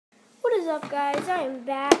What is up, guys? I am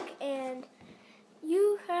back, and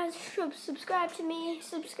you guys should subscribe to me.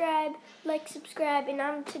 Subscribe,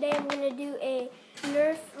 and today I'm going to do a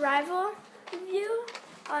Nerf rival review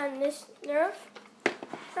on this Nerf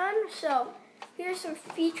gun. So, here's some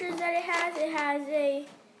features that it has. It has a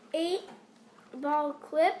 8-ball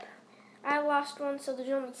clip. I lost one, so there's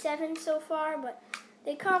only 7 so far, but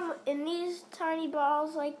they come in these tiny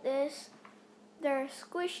balls like this. They're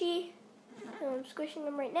squishy. So I'm squishing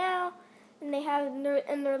them right now, and they have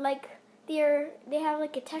like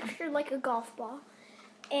a texture like a golf ball.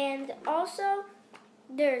 And also,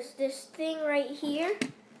 there's this thing right here,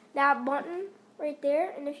 that button right there,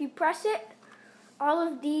 and if you press it, all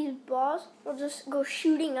of these balls will just go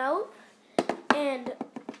shooting out. And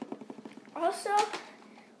also,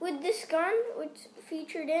 with this gun, what's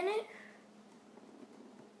featured in it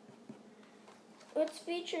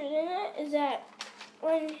is that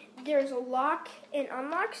when there's a lock and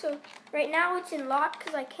unlock, so right now it's in lock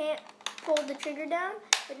because I can't pull the trigger down,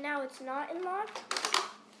 but now it's not in lock,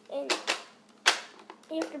 and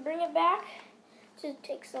you have to bring it back, so it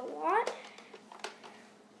takes a lot,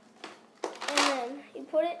 and then you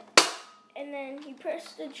put it, and then you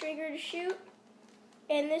press the trigger to shoot.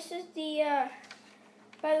 And this is the,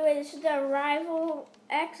 by the way, this is the Rival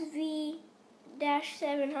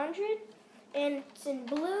XV-700, and it's in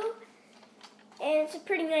blue. And it's a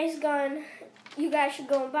pretty nice gun. You guys should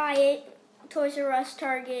go and buy it. Toys R Us,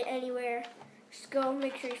 Target, anywhere. Just go,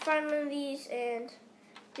 make sure you find one of these and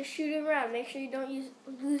just shoot it around. Make sure you don't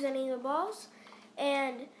lose any of the balls.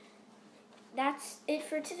 And that's it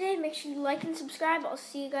for today. Make sure you like and subscribe. I'll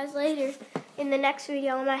see you guys later in the next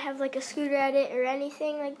video. I might have like a scooter edit or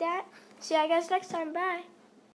anything like that. See you guys next time. Bye.